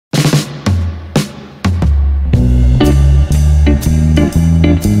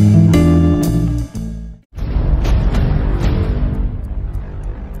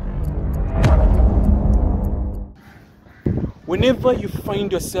Whenever you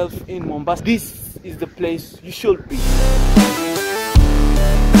find yourself in Mombasa, this is the place you should be.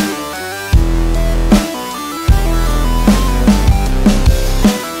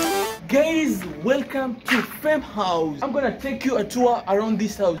 Guys, welcome to Fame House. I'm gonna take you a tour around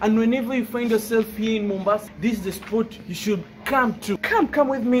this house, and whenever you find yourself here in Mombasa, this is the spot you should come to. Come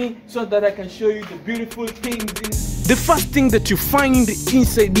with me so that I can show you the beautiful things. The first thing that you find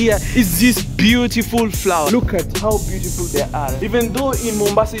inside here is this beautiful flower. Look at how beautiful they are. Even though in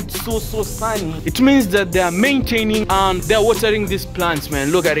Mombasa it's so sunny, it means that they are maintaining and they are watering these plants,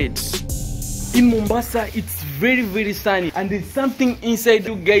 man. Look at it. In Mombasa it's very sunny, and there's something inside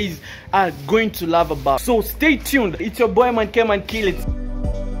you guys are going to love about. So stay tuned. It's your boy Man Kilits.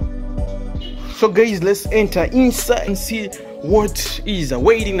 So guys, let's enter inside and see what is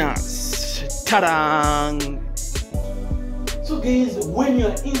awaiting us. Ta-da! So guys, when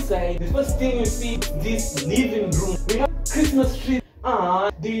you're inside, the first thing you see is this living room. We have Christmas tree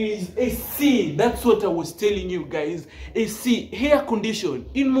and there is AC. That's what I was telling you guys. AC, air condition.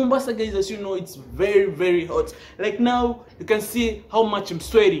 In Mombasa guys, as you know, it's very hot. Like now, you can see how much I'm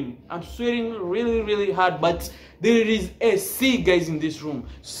sweating. I'm sweating really hard, but there is AC guys in this room.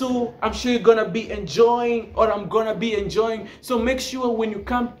 So I'm sure you're gonna be enjoying, or I'm gonna be enjoying. So make sure when you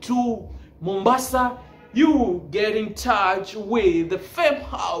come to Mombasa, you get in touch with the Fame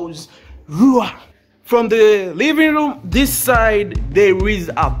House. From the living room, this side, there is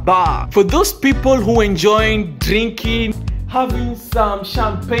a bar. For those people who enjoy drinking, having some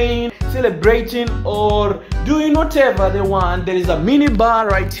champagne, celebrating, or doing whatever they want, there is a mini bar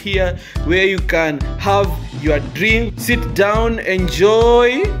right here where you can have your drink, sit down,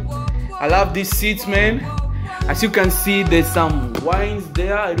 enjoy. I love these seats, man. As you can see, there's some wines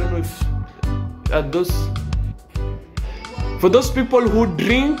there. I don't know if those, for those people who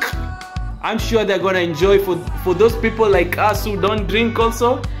drink, I'm sure they're gonna enjoy. For those people like us who don't drink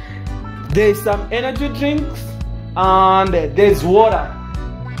also, there's some energy drinks and there's water.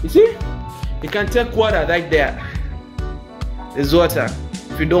 You see, you can take water right there. There's water.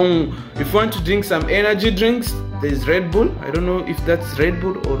 If you want to drink some energy drinks, there's Red Bull. I don't know if that's Red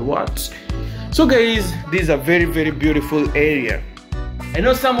Bull or what. So guys, this is a very beautiful area. I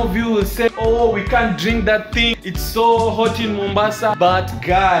know some of you will say, oh, we can't drink that thing, it's so hot in Mombasa. But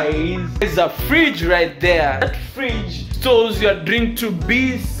guys, there's a fridge right there. That fridge stores your drink to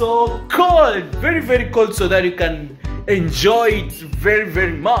be so cold, very cold, so that you can enjoy it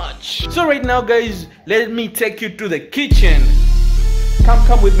very much. So right now guys, let me take you to the kitchen.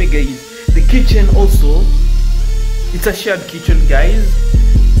 Come with me guys. The kitchen also, it's a shared kitchen guys.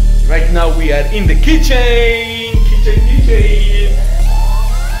 Right now we are in the kitchen.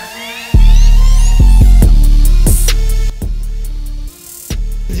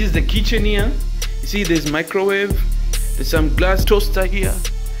 This is the kitchen here. You see there's microwave, there's some glass toaster here,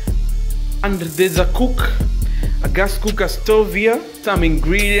 and there's a gas cooker stove here, some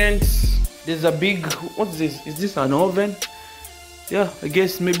ingredients. There's a big, what's this? Is this an oven? Yeah, I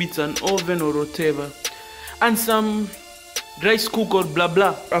guess maybe it's an oven or whatever. And some rice cooker or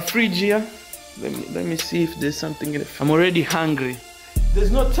blah. A fridge here. Let me see if there's something in it. I'm already hungry.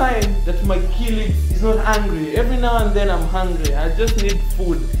 There's no time that my Kilits is not hungry. Every now and then I'm hungry. I just need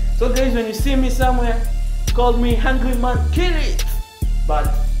food. So guys, when you see me somewhere, call me Hungry Man Kilits. But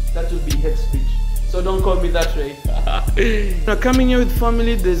that would be hate speech. So don't call me that way. Now coming here with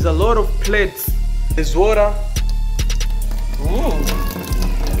family, there's a lot of plates. There's water. Ooh,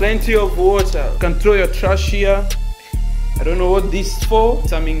 plenty of water. You can throw your trash here. I don't know what this is for.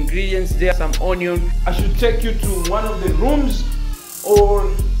 Some ingredients there, some onion. I should take you to one of the rooms,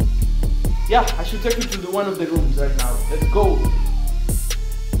 or yeah, I should take you to one of the rooms right now. Let's go.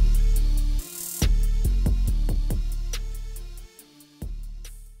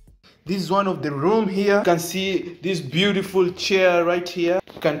 This is one of the room here. You can see this beautiful chair right here.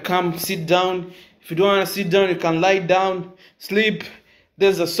 You can come sit down. If you don't want to sit down, you can lie down, sleep.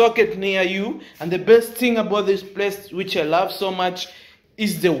 There's a socket near you, and the best thing about this place, which I love so much,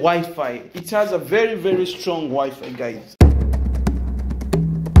 is the Wi-Fi. It has a very strong Wi-Fi, guys.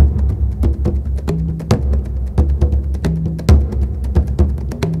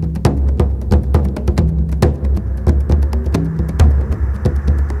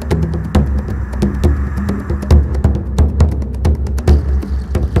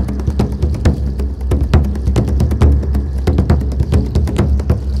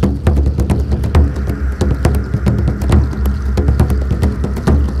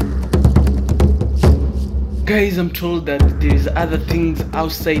 Guys, I'm told that there's other things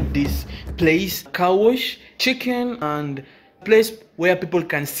outside this place. Car wash, chicken, and place where people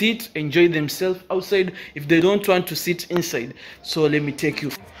can sit, enjoy themselves outside if they don't want to sit inside. So let me take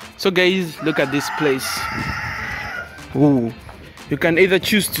you. So guys, look at this place. Ooh, you can either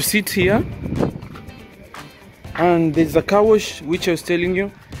choose to sit here, and there's a car wash which I was telling you,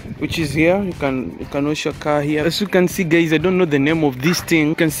 which is here. You can wash your car here. As you can see guys, I don't know the name of this thing.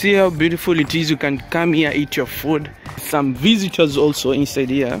 You can see how beautiful it is. You can come here, eat your food. Some visitors also inside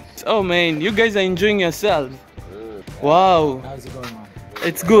here. Oh man, you guys are enjoying yourselves. Wow. How's it going, man?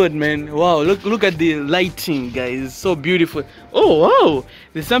 It's good, man. Wow, look at the lighting, guys. It's so beautiful. Oh wow,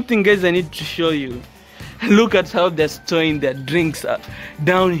 there's something guys I need to show you. Look at how they're storing their drinks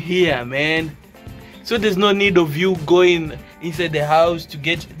down here, man. So there's no need of you going inside the house to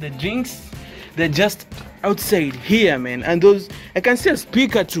get the drinks. They're just outside here, man. And those, I can see a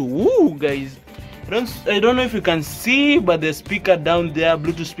speaker too. Woo, guys. I don't know if you can see, but the speaker down there,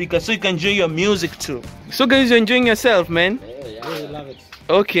 Bluetooth speaker, so you can enjoy your music too. So guys, you're enjoying yourself, man. Yeah, I love it.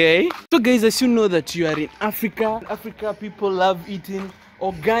 Okay. So guys, as you know that you are in Africa, people love eating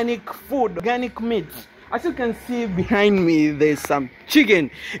organic food, organic meat. As you can see behind me, there's some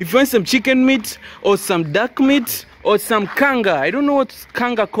chicken. If you want some chicken meat or some duck meat or some kanga, I don't know what's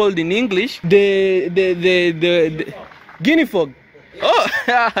kanga called in English. The guinea frog. Oh,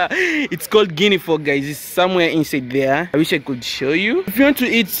 it's called guinea frog, guys. It's somewhere inside there. I wish I could show you. If you want to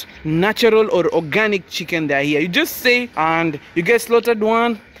eat natural or organic chicken, they're here. You just say and you get slaughtered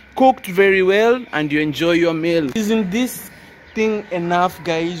one, cooked very well, and you enjoy your meal. Isn't this thing enough,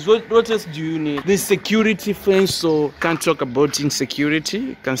 guys? What else do you need? The security fence, so can't talk about insecurity.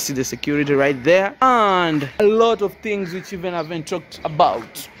 You can see the security right there, and a lot of things which even haven't talked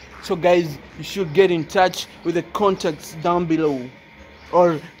about. So guys, you should get in touch with the contacts down below,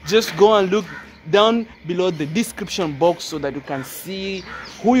 or just go and look down below the description box so that you can see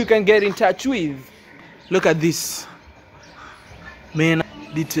who you can get in touch with. Look at this, man.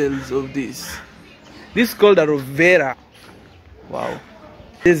 Details of this is called a rovera. Wow,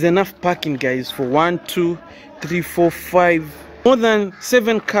 there's enough parking, guys, for 1, 2, 3, 4, 5, more than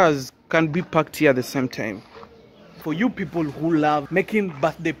 7 cars can be parked here at the same time. For you people who love making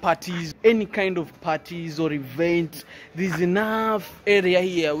birthday parties, any kind of parties or event, there's enough area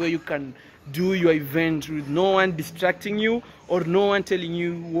here where you can do your event with no one distracting you or no one telling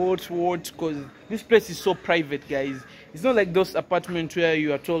you what, because this place is so private, guys. It's not like those apartments where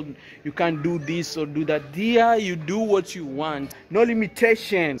you are told you can't do this or do that. Here you do what you want, no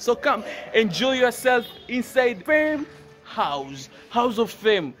limitation. So come enjoy yourself inside Fame House of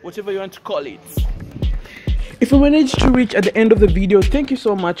Fame, whatever you want to call it. If you managed to reach at the end of the video, thank you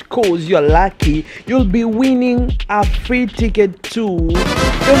so much, cause you're lucky. You'll be winning a free ticket to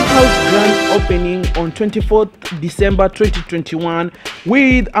Fame House Grand Opening on 24th December 2021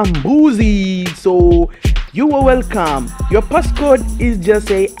 with Ambuzi. So you are welcome. Your passcode is just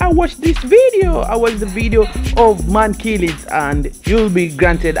say I watched this video, I watched the video of Man Kilits, and you'll be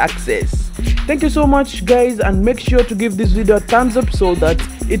granted access. Thank you so much, guys, and make sure to give this video a thumbs up so that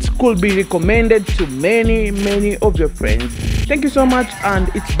it could be recommended to many of your friends. Thank you so much, and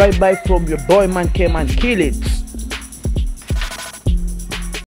it's bye bye from your boy Man Kilits.